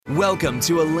Welcome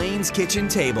to Elaine's Kitchen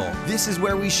Table. This is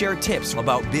where we share tips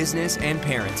about business and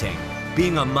parenting.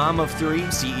 Being a mom of three,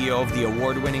 CEO of the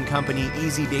award-winning company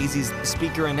Easy Daisy's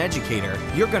speaker and educator,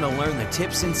 you're going to learn the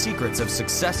tips and secrets of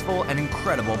successful and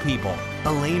incredible people.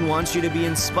 Elaine wants you to be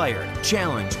inspired,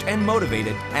 challenged, and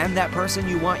motivated, and that person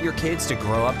you want your kids to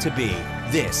grow up to be.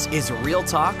 This is Real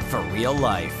Talk for Real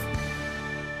Life.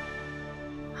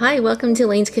 Hi, welcome to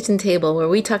Elaine's Kitchen Table, where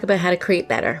we talk about how to create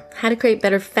better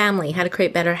family, how to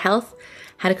create better health,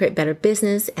 how to create better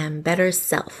business, and better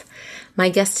self. My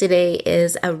guest today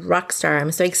is a rock star.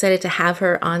 I'm so excited to have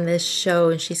her on this show,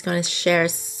 and she's going to share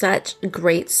such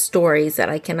great stories that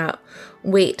I cannot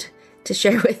wait to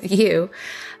share with you,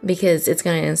 because it's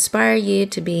going to inspire you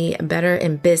to be better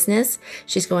in business.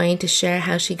 She's going to share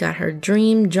how she got her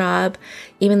dream job,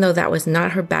 even though that was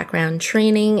not her background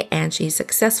training, and she's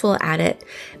successful at it,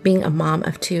 being a mom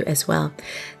of two as well.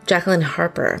 Jacqueline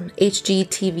Harper,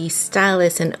 HGTV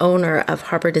stylist and owner of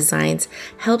Harper Designs,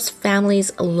 helps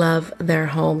families love their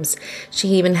homes. She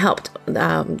even helped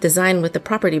design with the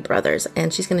Property Brothers,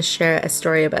 and she's going to share a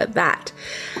story about that.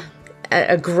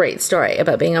 A great story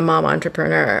about being a mom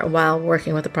entrepreneur while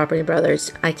working with the Property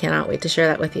Brothers. I cannot wait to share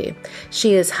that with you.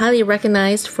 She is highly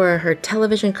recognized for her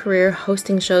television career,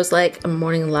 hosting shows like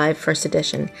Morning Live First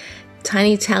Edition,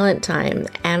 Tiny Talent Time,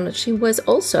 and she was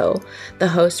also the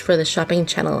host for the Shopping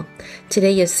Channel. Today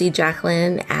you see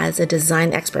Jacqueline as a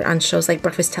design expert on shows like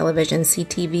Breakfast Television,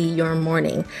 CTV Your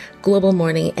Morning, Global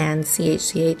Morning, and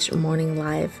CHCH Morning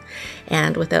Live.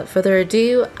 And without further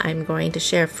ado, I'm going to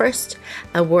share first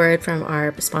a word from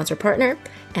our sponsor partner,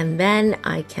 and then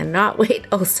I cannot wait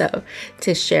also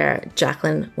to share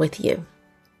Jacqueline with you.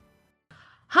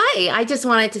 Hi, I just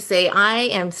wanted to say I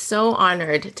am so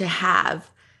honored to have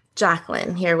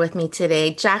Jacqueline here with me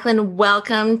today. Jacqueline,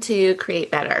 welcome to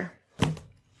Create Better.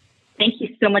 Thank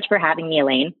you so much for having me,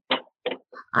 Elaine.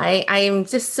 I am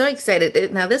just so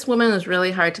excited. Now, this woman was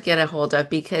really hard to get a hold of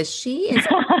because she is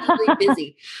really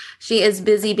busy. She is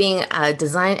busy being a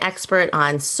design expert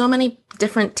on so many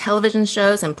different television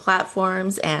shows and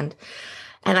platforms. And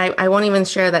I won't even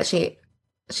share that she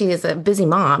is a busy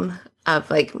mom of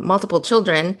like multiple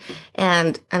children.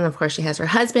 And of course she has her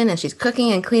husband, and she's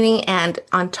cooking and cleaning. And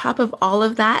on top of all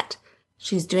of that,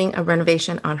 she's doing a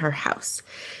renovation on her house.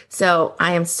 So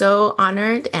I am so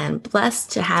honored and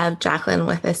blessed to have Jacqueline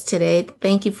with us today.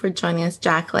 Thank you for joining us,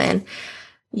 Jacqueline.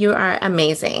 You are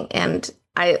amazing. And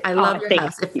I love your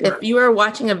house. If you are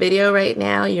watching a video right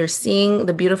now, you're seeing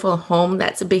the beautiful home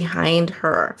that's behind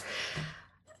her.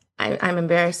 I'm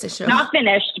embarrassed to show. Not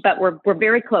finished, but we're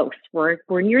very close. We're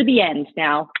near the end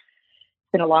now.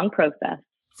 It's been a long process.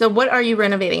 So what are you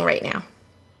renovating right now?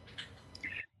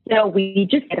 So we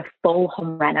just did a full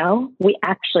home reno.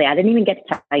 I didn't even get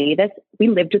to tell you this. We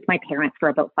lived with my parents for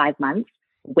about 5 months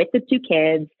with the 2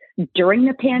 kids during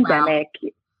the pandemic,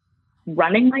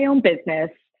 running my own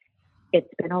business.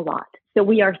 It's been a lot. So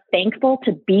we are thankful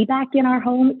to be back in our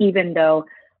home, even though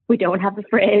we don't have the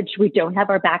fridge. We don't have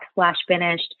our backsplash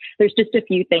finished. There's just a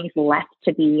few things left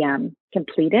to be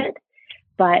completed.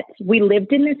 But we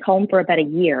lived in this home for about a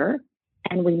year,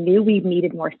 and we knew we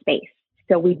needed more space.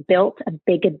 So we built a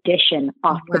big addition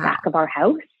off the back of our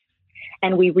house,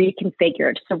 and we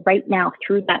reconfigured. So right now,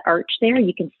 through that arch there,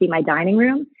 you can see my dining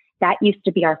room. That used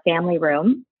to be our family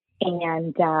room.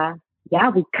 And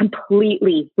we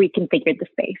completely reconfigured the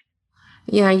space.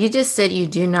 Yeah, you just said you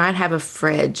do not have a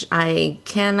fridge. I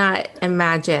cannot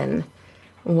imagine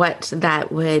what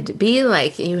that would be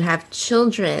like. You have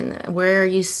children. Where are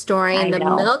you storing the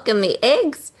milk and the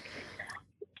eggs?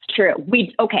 True.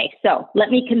 So let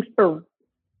me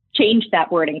change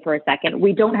that wording for a second.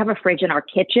 We don't have a fridge in our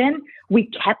kitchen. We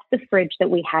kept the fridge that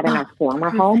we had in our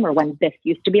former home, or when this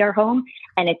used to be our home,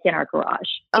 and it's in our garage.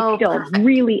 It's still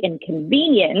really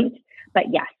inconvenient, but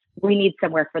yes. We need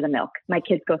somewhere for the milk. My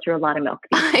kids go through a lot of milk.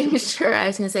 I'm sure. I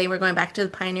was going to say, we're going back to the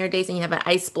pioneer days, and you have an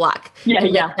ice block.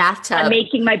 Yeah. Bathtub. I'm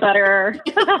making my butter.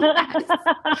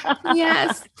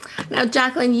 Yes. Now,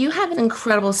 Jacqueline, you have an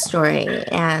incredible story,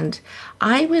 and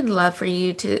I would love for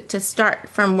you to start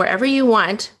from wherever you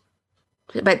want,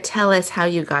 but tell us how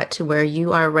you got to where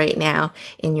you are right now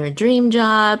in your dream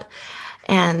job,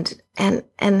 and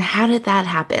how did that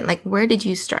happen? Like, where did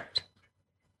you start?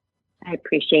 I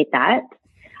appreciate that.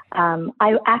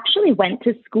 I actually went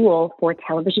to school for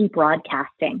television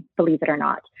broadcasting, believe it or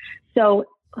not. So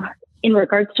in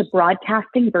regards to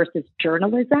broadcasting versus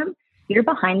journalism, you're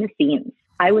behind the scenes.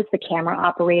 I was the camera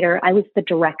operator. I was the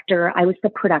director. I was the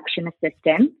production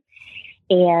assistant.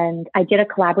 And I did a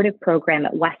collaborative program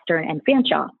at Western and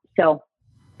Fanshawe. So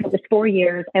it was 4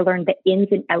 years. I learned the ins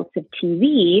and outs of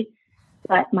TV,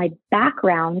 but my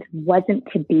background wasn't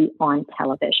to be on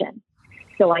television.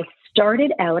 So I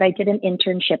started out, I did an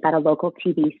internship at a local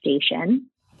TV station,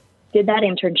 did that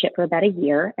internship for about a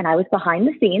year, and I was behind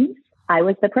the scenes. I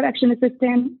was the production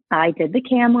assistant. I did the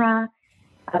camera.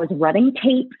 I was running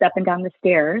tapes up and down the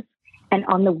stairs. And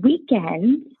on the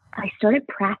weekends, I started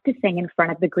practicing in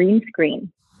front of the green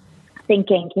screen,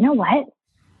 thinking, you know what?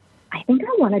 I think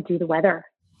I want to do the weather.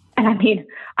 And I mean,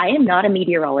 I am not a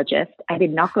meteorologist. I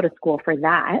did not go to school for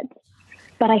that.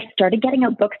 But I started getting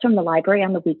out books from the library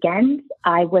on the weekends.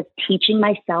 I was teaching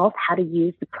myself how to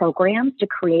use the programs to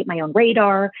create my own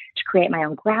radar, to create my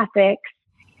own graphics.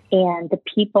 And the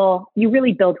people, you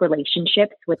really build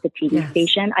relationships with the TV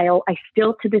station. I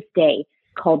still to this day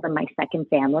call them my second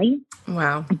family.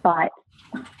 Wow. But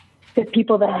the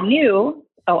people that I knew,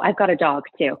 I've got a dog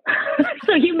too.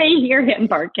 So you may hear him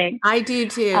barking. I do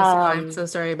too. So I'm so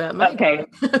sorry about my dog.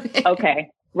 Okay.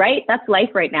 Right? That's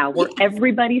life right now where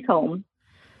everybody's home.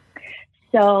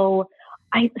 So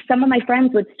some of my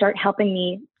friends would start helping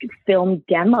me film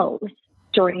demos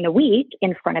during the week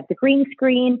in front of the green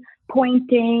screen,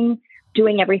 pointing,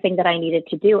 doing everything that I needed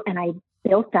to do. And I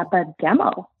built up a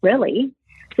demo, really.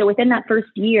 So within that first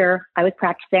year, I was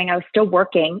practicing. I was still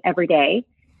working every day.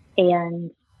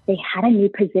 And they had a new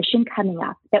position coming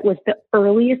up that was the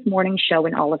earliest morning show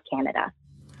in all of Canada.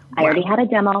 Wow. I already had a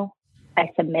demo. I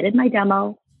submitted my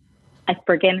demo. I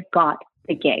friggin' got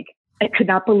the gig. I could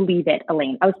not believe it,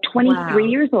 Elaine. I was 23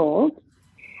 years old,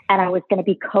 and I was going to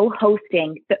be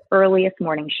co-hosting the earliest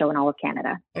morning show in all of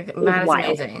Canada. That is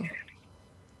wild. Amazing.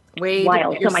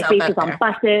 Wild. So my face was on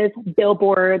buses,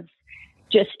 billboards,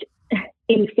 just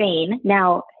insane.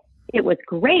 Now, it was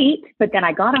great, but then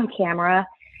I got on camera,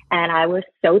 and I was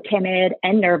so timid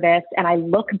and nervous, and I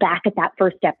look back at that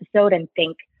first episode and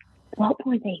think, what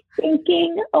were they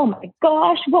thinking? Oh my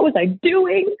gosh, what was I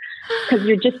doing? Because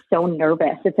you're just so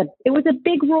nervous. It was a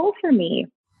big role for me.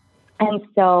 And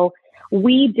so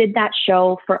we did that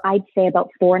show for, I'd say,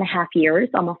 about 4.5 years,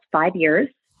 almost 5 years.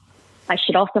 I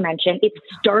should also mention it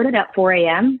started at 4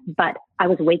 a.m., but I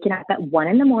was waking up at 1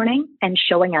 a.m. and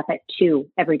showing up at 2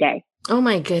 every day. Oh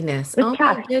my goodness. It was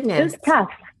tough. My goodness. It was tough.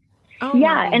 Oh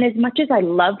yeah. And as much as I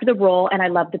loved the role and I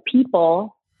loved the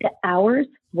people, the hours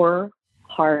were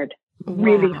hard.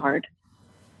 Really hard.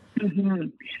 Mm-hmm.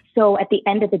 So at the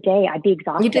end of the day, I'd be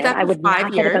exhausted. You did that for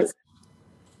 5 years?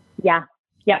 Yeah.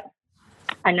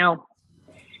 I know.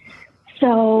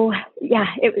 So yeah,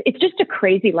 it's just a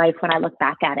crazy life when I look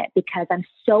back at it because I'm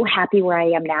so happy where I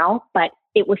am now, but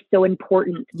it was so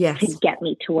important to get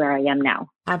me to where I am now.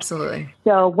 Absolutely.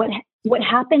 So what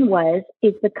happened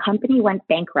is the company went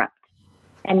bankrupt,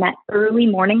 and that early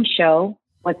morning show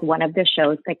was one of the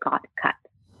shows that got cut.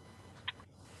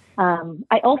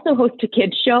 I also host a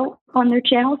kids show on their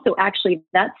channel. So actually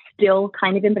that's still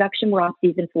kind of in production. We're on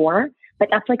season 4, but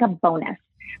that's like a bonus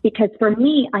because for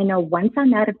me, I know once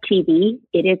I'm out of TV,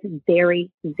 it is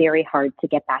very, very hard to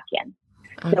get back in.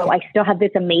 Okay. So I still have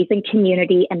this amazing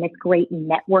community and this great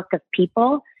network of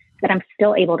people that I'm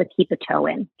still able to keep a toe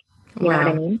in. You know what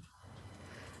I mean?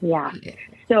 Yeah.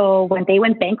 So when they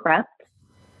went bankrupt,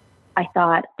 I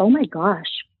thought, oh my gosh,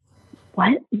 what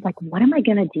am I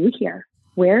going to do here?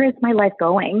 Where is my life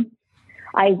going?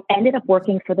 I ended up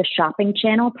working for the Shopping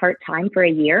Channel part-time for a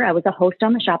year. I was a host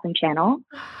on the Shopping Channel.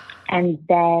 And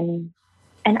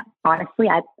honestly,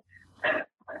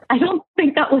 I don't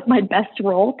think that was my best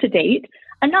role to date.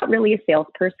 I'm not really a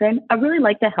salesperson. I really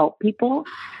like to help people.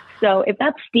 So if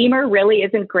that steamer really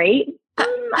isn't great,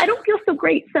 I don't feel so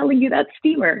great selling you that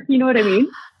steamer. You know what I mean?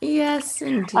 Yes,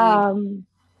 indeed.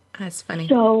 That's funny.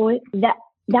 So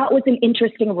that was an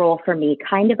interesting role for me,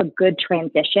 kind of a good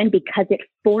transition because it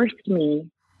forced me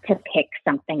to pick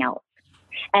something else.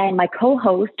 And my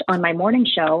co-host on my morning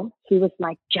show, he was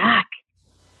like, Jack,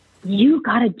 you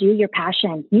got to do your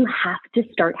passion. You have to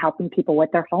start helping people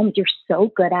with their homes. You're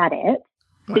so good at it.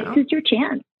 Wow. This is your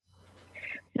chance.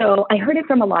 So I heard it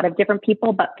from a lot of different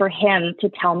people, but for him to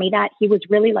tell me that, he was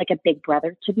really like a big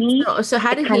brother to me. So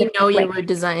how did he know you were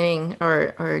designing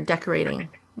or decorating?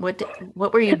 What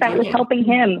were you doing? I was helping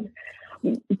him.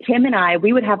 Tim and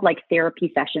we would have like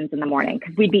therapy sessions in the morning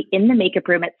because we'd be in the makeup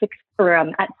room at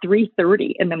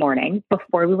 3:30 in the morning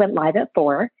before we went live at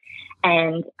 4.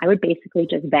 And I would basically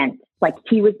just vent. Like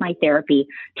he was my therapy.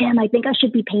 Tim, I think I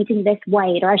should be painting this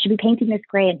white or I should be painting this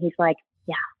gray. And he's like,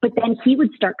 yeah. But then he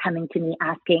would start coming to me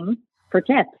asking for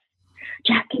tips.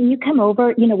 Jack, can you come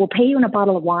over? We'll pay you in a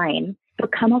bottle of wine,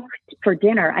 but come up for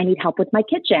dinner. I need help with my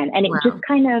kitchen. And it just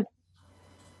kind of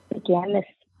began this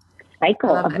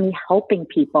cycle of me helping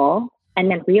people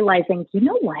and then realizing, you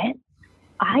know what?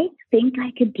 I think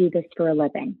I could do this for a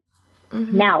living.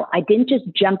 Now, I didn't just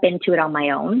jump into it on my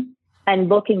own. And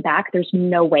looking back, there's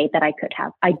no way that I could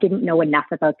have. I didn't know enough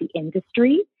about the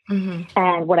industry.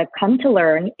 And what I've come to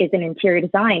learn is in interior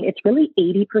design, it's really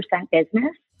 80%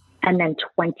 business and then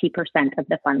 20% of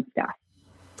the fun stuff.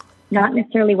 Not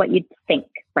necessarily what you'd think,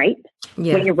 right?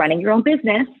 Yeah. When you're running your own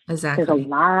business, Exactly. there's a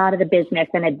lot of the business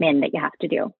and admin that you have to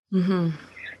do.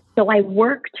 So I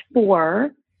worked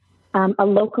for a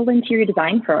local interior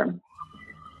design firm.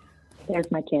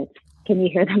 There's my kids. Can you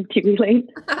hear them too, Elaine?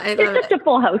 I love It's just a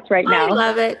full house right now. I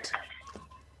love it.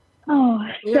 Oh,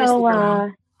 so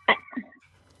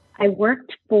I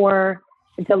worked for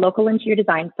the local interior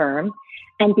design firm.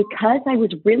 And because I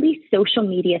was really social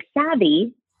media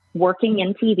savvy, working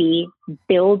in TV,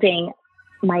 building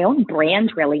my own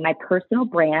brand, really, my personal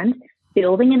brand,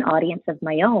 building an audience of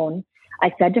my own,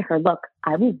 I said to her, look,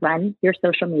 I will run your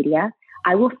social media.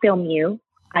 I will film you.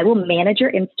 I will manage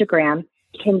your Instagram.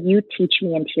 Can you teach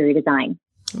me interior design?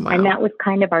 Wow. And that was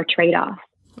kind of our trade-off.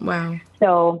 Wow.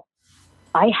 So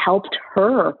I helped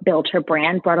her build her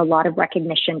brand, brought a lot of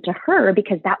recognition to her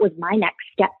because that was my next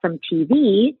step from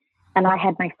TV. And I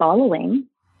had my following.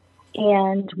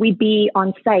 And we'd be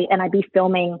on site and I'd be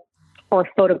filming or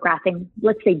photographing,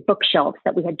 let's say, bookshelves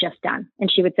that we had just done.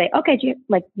 And she would say, okay,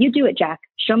 you do it, Jack.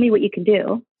 Show me what you can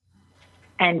do.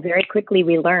 And very quickly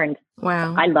we learned,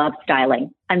 wow, I love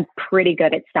styling. I'm pretty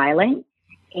good at styling.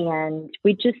 And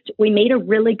we made a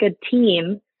really good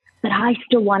team, but I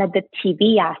still wanted the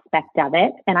TV aspect of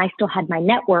it. And I still had my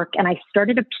network and I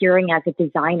started appearing as a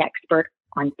design expert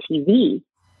on TV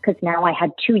because now I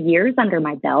had 2 years under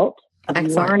my belt of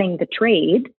learning the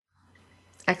trade.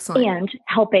 Excellent. And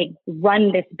helping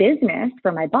run this business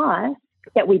for my boss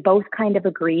that we both kind of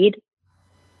agreed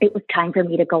it was time for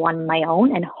me to go on my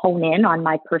own and hone in on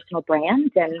my personal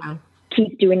brand and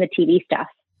keep doing the TV stuff,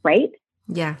 right?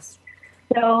 Yes.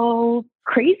 So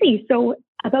crazy. So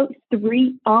about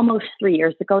almost 3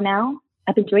 years ago now,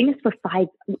 I've been doing this for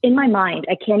in my mind,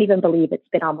 I can't even believe it's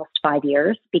been almost 5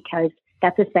 years because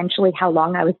that's essentially how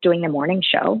long I was doing the morning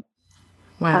show.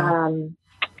 Wow.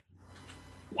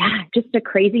 Yeah, just a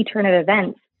crazy turn of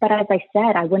events. But as I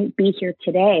said, I wouldn't be here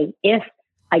today if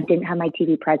I didn't have my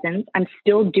TV presence. I'm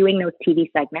still doing those TV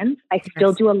segments. I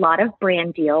still do a lot of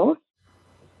brand deals.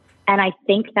 And I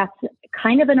think that's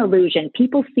kind of an illusion.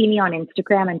 People see me on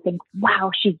Instagram and think,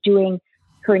 wow, she's doing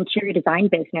her interior design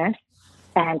business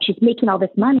and she's making all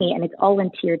this money and it's all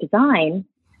interior design.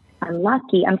 I'm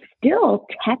lucky. I'm still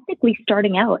technically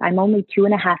starting out. I'm only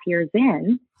 2.5 years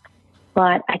in,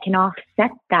 but I can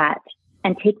offset that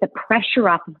and take the pressure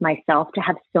off of myself to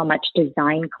have so much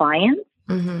design clients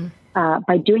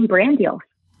by doing brand deals,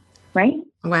 right?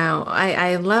 Wow.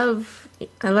 I love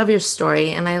your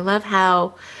story. And I love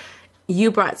how you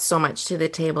brought so much to the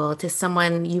table to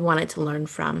someone you wanted to learn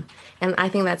from. And I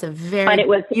think that's a very But it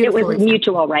was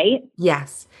mutual, right?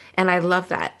 Yes. And I love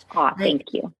that. Oh,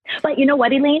 thank you. But you know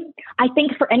what, Elaine? I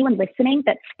think for anyone listening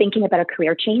that's thinking about a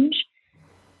career change,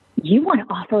 you want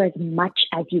to offer as much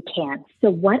as you can. So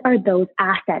what are those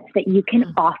assets that you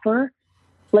can offer?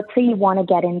 Let's say you want to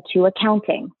get into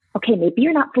accounting. Okay, maybe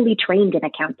you're not fully trained in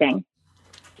accounting.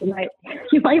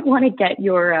 You might want to get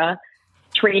your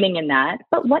training in that.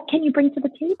 But what can you bring to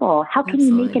the table? How can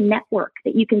you make a network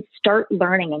that you can start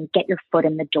learning and get your foot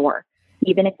in the door?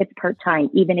 Even if it's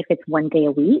part-time, even if it's 1 day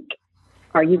a week,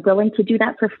 are you willing to do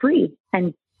that for free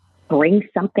and bring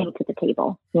something to the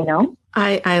table, you know?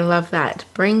 I love that.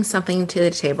 Bring something to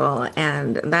the table.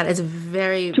 And that is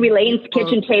very... To Elaine's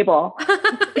kitchen table.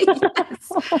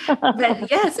 Yes. But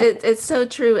yes, it's so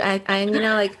true.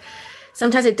 I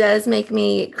sometimes it does make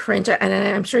me cringe. And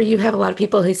I'm sure you have a lot of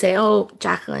people who say, oh,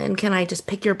 Jacqueline, can I just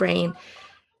pick your brain?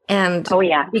 And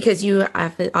because you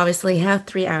obviously have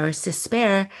 3 hours to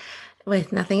spare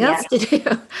with nothing else to do.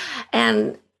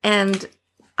 And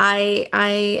I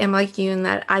am like you in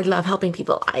that I love helping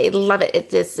people. I love it.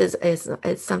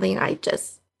 It's something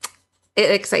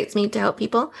it excites me to help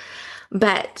people,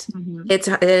 but it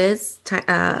is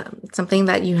something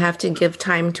that you have to give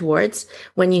time towards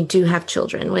when you do have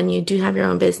children, when you do have your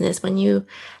own business, when you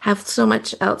have so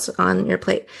much else on your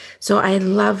plate. So I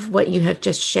love what you have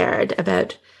just shared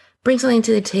about bring something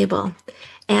to the table,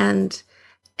 and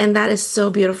that is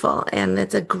so beautiful. And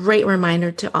it's a great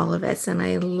reminder to all of us. And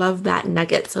I love that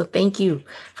nugget. So thank you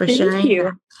for sharing. Thank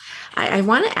you. I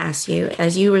want to ask you,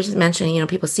 as you were mentioning,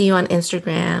 people see you on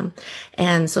Instagram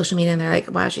and social media and they're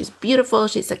like, wow, she's beautiful.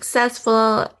 She's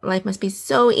successful. Life must be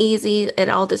so easy. It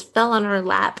all just fell on her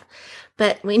lap.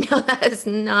 But we know that is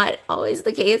not always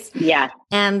the case. Yeah.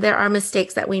 And there are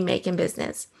mistakes that we make in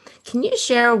business. Can you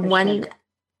share one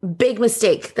big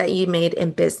mistake that you made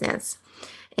in business?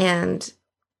 And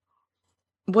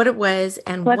what it was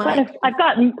and So what I've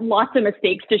got lots of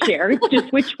mistakes to share. It's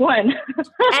just which one.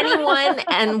 anyone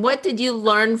and what did you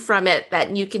learn from it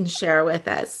that you can share with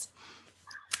us?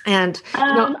 And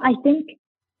I think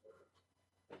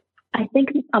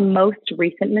a most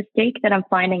recent mistake that I'm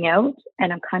finding out,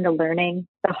 and I'm kind of learning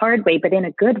the hard way, but in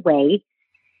a good way,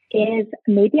 is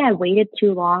maybe I waited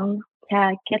too long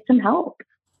to get some help.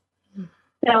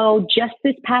 So just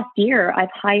this past year,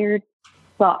 I've hired,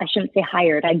 well, I shouldn't say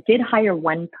hired. I did hire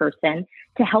one person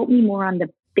to help me more on the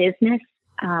business.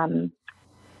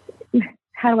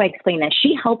 How do I explain this?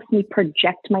 She helps me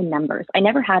project my numbers. I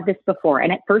never had this before.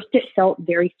 And at first it felt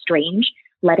very strange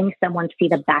letting someone see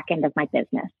the back end of my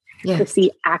business, to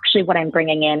see actually what I'm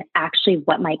bringing in, actually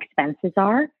what my expenses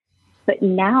are. But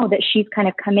now that she's kind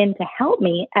of come in to help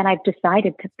me and I've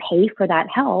decided to pay for that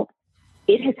help,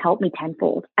 it has helped me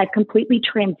tenfold. I've completely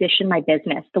transitioned my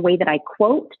business. The way that I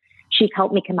quote, she's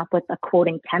helped me come up with a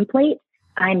quoting template.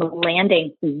 I'm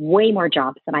landing way more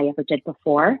jobs than I ever did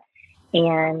before.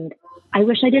 And I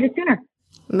wish I did it sooner.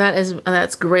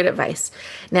 That's great advice.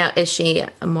 Now, is she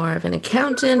more of an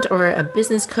accountant or a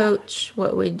business coach?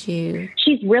 What would you?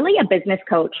 She's really a business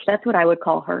coach. That's what I would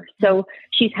call her. So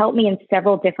she's helped me in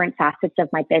several different facets of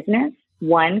my business.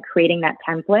 One, creating that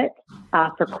template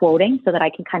for quoting so that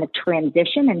I can kind of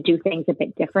transition and do things a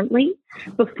bit differently.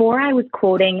 Before I was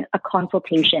quoting a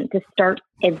consultation to start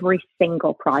every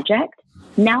single project.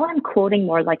 Now I'm quoting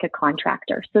more like a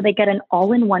contractor. So they get an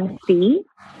all-in-one fee.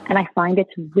 And I find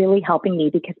it's really helping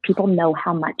me because people know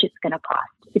how much it's going to cost.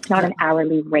 It's not an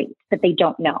hourly rate that they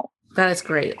don't know. That is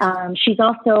great.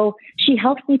 She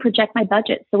helps me project my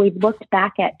budget. So we've looked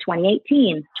back at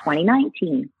 2018,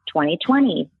 2019,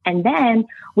 2020, and then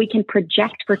we can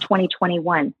project for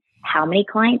 2021. How many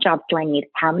client jobs do I need?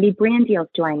 How many brand deals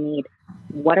do I need?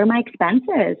 What are my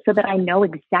expenses? So that I know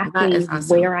exactly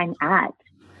where I'm at.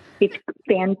 It's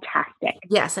fantastic.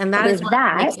 Yes, and that is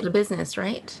what makes it a business,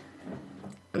 right?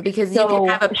 Because you can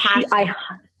have a passion.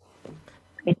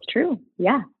 It's true.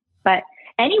 Yeah. But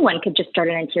anyone could just start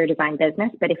an interior design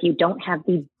business. But if you don't have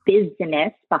the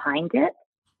business behind it,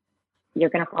 you're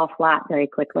going to fall flat very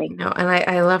quickly. No, and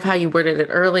I love how you worded it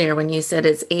earlier when you said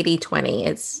it's 80-20.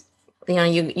 It's,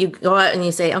 you go out and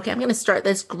you say, okay, I'm going to start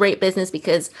this great business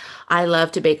because I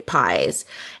love to bake pies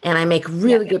and I make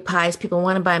really good pies. People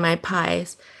want to buy my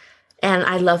pies and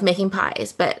I love making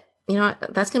pies, but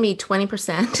that's going to be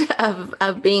 20%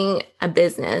 of being a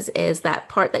business is that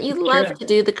part that you love to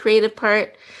do, the creative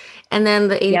part. And then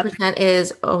the 80%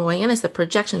 is, oh my goodness, the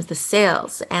projections, the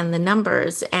sales and the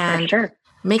numbers. And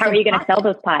how are you going to sell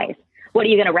those pies? What are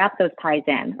you going to wrap those pies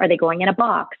in? Are they going in a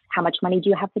box? How much money do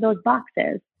you have for those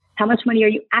boxes? How much money are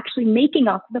you actually making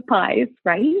off of the pies,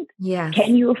 right? Yes.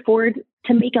 Can you afford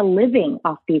to make a living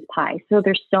off these pies? So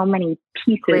there's so many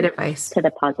pieces to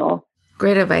the puzzle.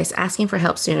 Great advice. Asking for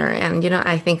help sooner. And,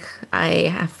 I think I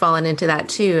have fallen into that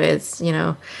too, is,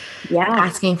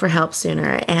 asking for help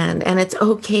sooner. And it's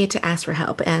okay to ask for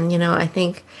help. And, I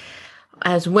think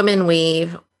as women, we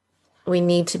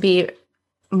need to be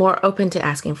more open to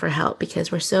asking for help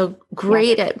because we're so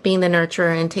great at being the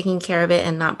nurturer and taking care of it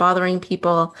and not bothering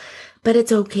people. But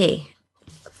it's okay.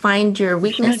 Find your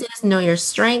weaknesses, know your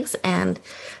strengths, and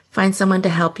find someone to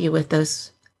help you with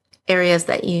those areas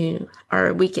that you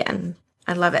are weak in.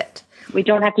 I love it. We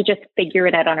don't have to just figure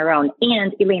it out on our own.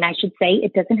 And Elaine, I should say,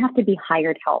 it doesn't have to be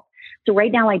hired help. So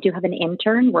right now I do have an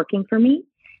intern working for me,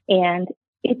 and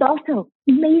it's also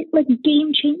made like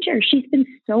game changer. She's been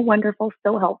so wonderful,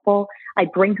 so helpful. I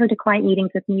bring her to client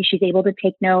meetings with me. She's able to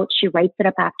take notes. She writes it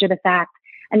up after the fact.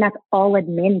 And that's all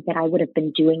admin that I would have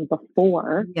been doing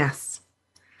before. Yes,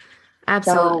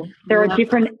 absolutely. So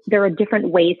there are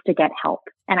different ways to get help.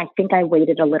 And I think I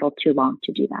waited a little too long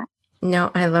to do that.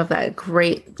 No, I love that.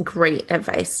 Great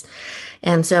advice.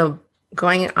 And so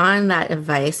going on that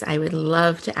advice, I would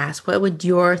love to ask, what would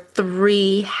your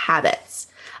 3 habits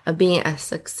of being a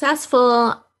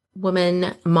successful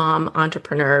woman, mom,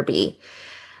 entrepreneur be?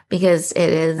 Because it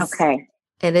is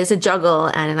a juggle.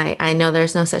 And I know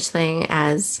there's no such thing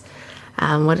as,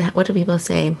 what do people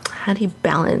say? How do you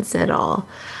balance it all?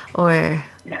 Or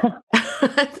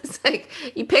it's like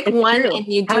you pick one and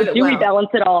you do it well. How do we balance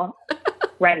it all?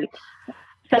 Right.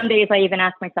 Some days I even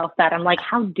ask myself that. I'm like,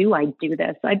 how do I do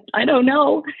this? I don't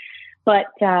know. But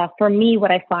for me, what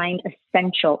I find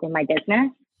essential in my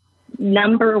business,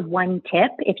 number 1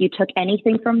 tip, if you took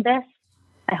anything from this,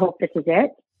 I hope this is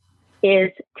it,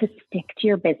 is to stick to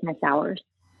your business hours.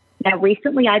 Now,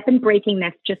 recently I've been breaking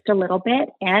this just a little bit,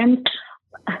 and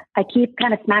I keep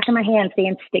kind of smacking my hand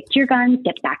saying, stick to your guns,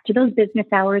 get back to those business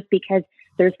hours, because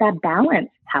there's that balance.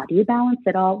 How do you balance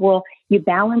it all? Well, you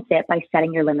balance it by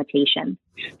setting your limitations.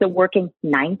 So working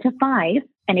 9 to 5,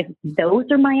 and if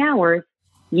those are my hours,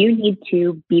 you need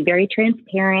to be very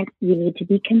transparent. You need to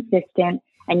be consistent,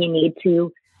 and you need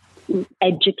to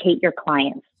educate your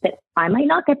clients that I might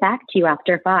not get back to you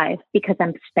after 5 because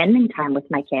I'm spending time with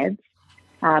my kids,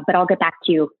 but I'll get back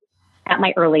to you at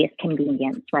my earliest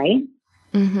convenience, right?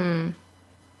 Mm-hmm.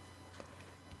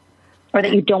 Or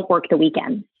that you don't work the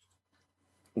weekend.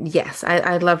 Yes,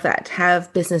 I love that.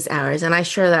 Have business hours. And I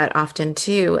share that often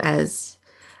too, as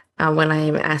when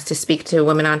I'm asked to speak to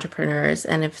women entrepreneurs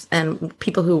and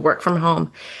people who work from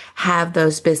home have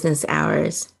those business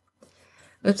hours.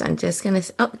 Oops, I'm just going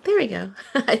to, oh, there we go.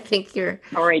 I think you're.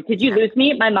 All right. Did you lose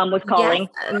me? My mom was calling.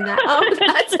 Yes, no, oh,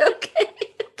 that's okay.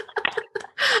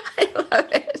 I love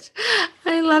it.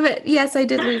 I love it. Yes, I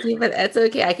did lose you, but that's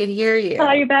okay. I could hear you.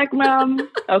 Are you back, Mom?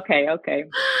 Okay.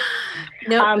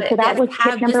 No, so that was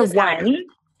tip number 1.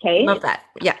 Okay. Love that.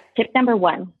 Yeah. Tip number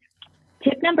 1.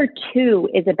 Tip number 2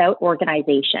 is about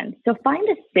organization. So find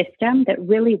a system that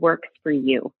really works for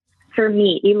you. For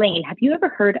me, Elaine, have you ever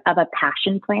heard of a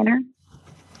passion planner?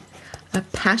 A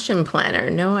passion planner?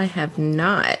 No, I have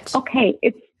not. Okay.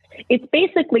 It's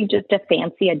basically just a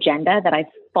fancy agenda that I've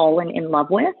fallen in love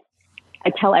with. I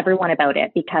tell everyone about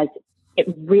it because it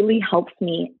really helps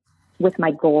me with my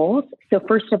goals. So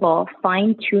first of all,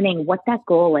 fine tuning what that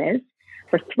goal is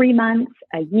for 3 months,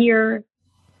 a year,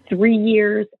 3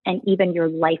 years, and even your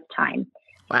lifetime.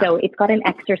 Wow. So it's got an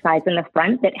exercise in the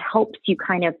front that helps you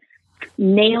kind of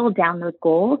nail down those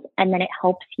goals, and then it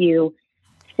helps you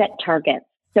set targets.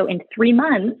 So in 3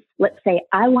 months, let's say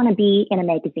I want to be in a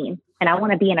magazine and I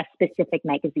want to be in a specific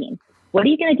magazine. What are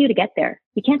you going to do to get there?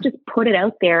 You can't just put it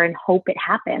out there and hope it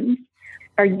happens.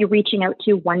 Are you reaching out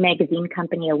to one magazine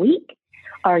company a week?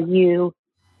 Are you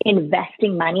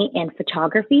investing money in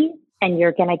photography and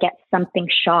you're going to get something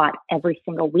shot every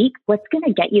single week? What's going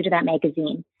to get you to that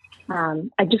magazine?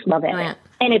 I just love it. Oh, yeah.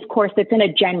 And of course, it's an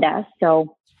agenda.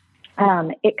 So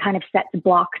it kind of sets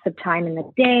blocks of time in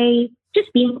the day,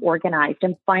 just being organized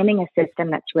and finding a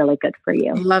system that's really good for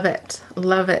you. Love it.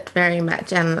 Love it very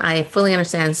much. And I fully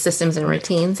understand systems and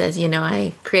routines. As you know,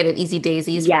 I created Easy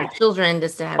Daisies for children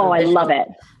just to have I love it.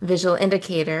 Visual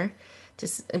indicator.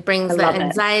 Just it brings that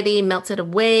anxiety, melts it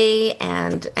away.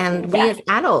 And we as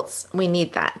adults, we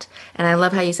need that. And I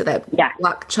love how you said that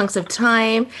block chunks of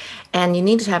time. And you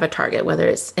need to have a target, whether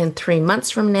it's in 3 months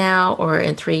from now or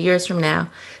in 3 years from now,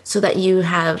 so that you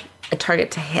have a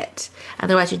target to hit.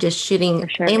 Otherwise, you're just shooting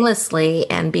aimlessly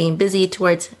and being busy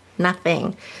towards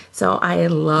nothing. So I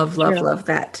love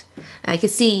that. I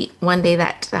could see one day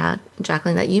that,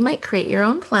 Jacqueline, that you might create your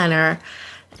own planner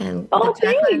and the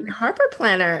Jacqueline Harper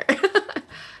planner.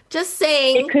 Just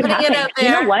saying, putting it out there.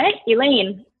 You know what,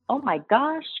 Elaine? Oh my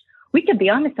gosh. We could be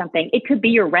onto something. It could be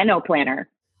your Reno planner.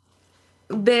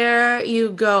 There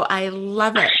you go. I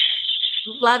love it.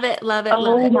 Love it.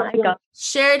 Oh my God.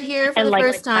 Shared here for the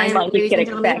first time. You can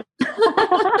expect.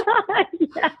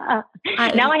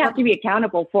 Now I have to be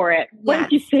accountable for it. Why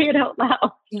don't you say it out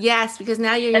loud? Yes, because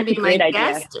now you're going to be my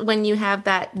guest when you have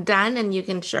that done and you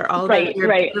can share all about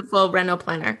your beautiful Reno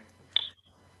planner.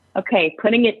 Okay,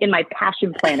 putting it in my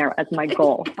passion planner as my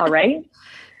goal. All right.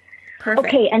 Perfect.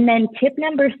 Okay, and then tip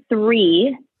number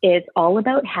 3 is all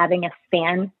about having a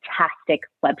fantastic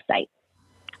website.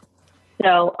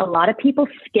 So a lot of people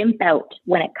skimp out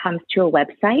when it comes to a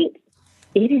website.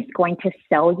 It is going to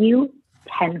sell you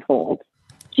tenfold.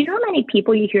 Do you know how many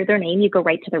people you hear their name, you go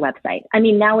right to their website? I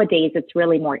mean, nowadays it's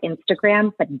really more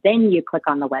Instagram, but then you click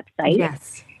on the website.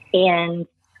 Yes. And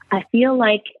I feel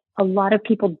like a lot of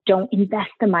people don't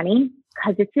invest the money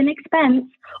because it's an expense,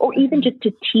 or even just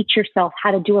to teach yourself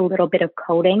how to do a little bit of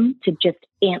coding to just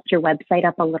amp your website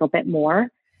up a little bit more.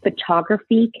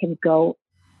 Photography can go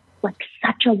like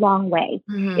such a long way.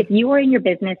 Mm-hmm. If you are in your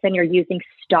business and you're using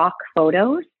stock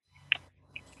photos,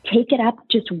 take it up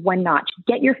just one notch.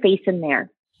 Get your face in there.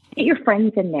 Get your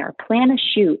friends in there. Plan a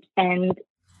shoot and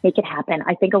make it happen.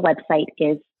 I think a website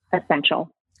is essential.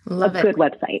 Love it. A good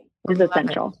website is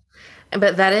essential.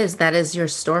 But that is your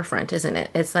storefront, isn't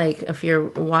it? It's like if you're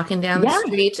walking down the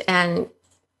street and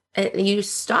you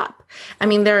stop. I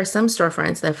mean, there are some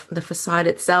storefronts, the facade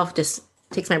itself just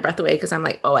takes my breath away because I'm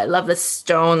like, oh, I love the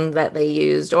stone that they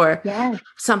used, or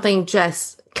something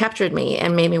just captured me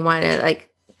and made me want to like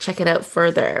check it out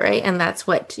further, right? And that's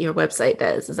what your website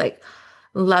does. It's like,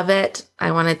 love it.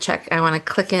 I want to check. I want to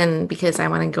click in because I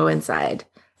want to go inside.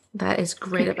 That is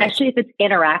great. Especially if it's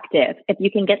interactive. If you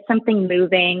can get something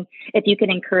moving, if you can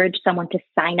encourage someone to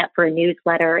sign up for a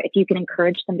newsletter, if you can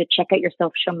encourage them to check out your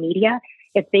social media,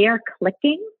 if they are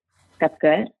clicking, that's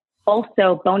good.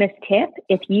 Also, bonus tip,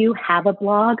 if you have a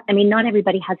blog, I mean, not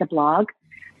everybody has a blog,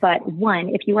 but one,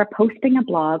 if you are posting a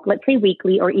blog, let's say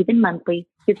weekly or even monthly,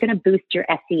 you're going to boost your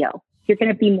SEO. You're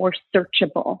going to be more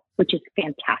searchable, which is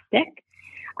fantastic.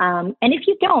 And if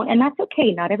you don't, and that's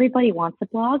okay, not everybody wants a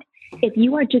blog. If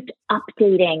you are just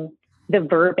updating the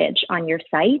verbiage on your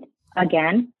site,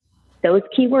 again, those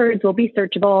keywords will be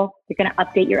searchable. You're going to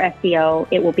update your SEO.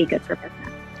 It will be good for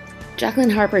business. Jacqueline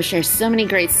Harper shares so many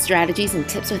great strategies and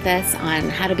tips with us on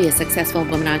how to be a successful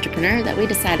woman entrepreneur that we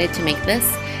decided to make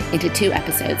this into 2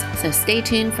 episodes. So stay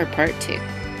tuned for part 2.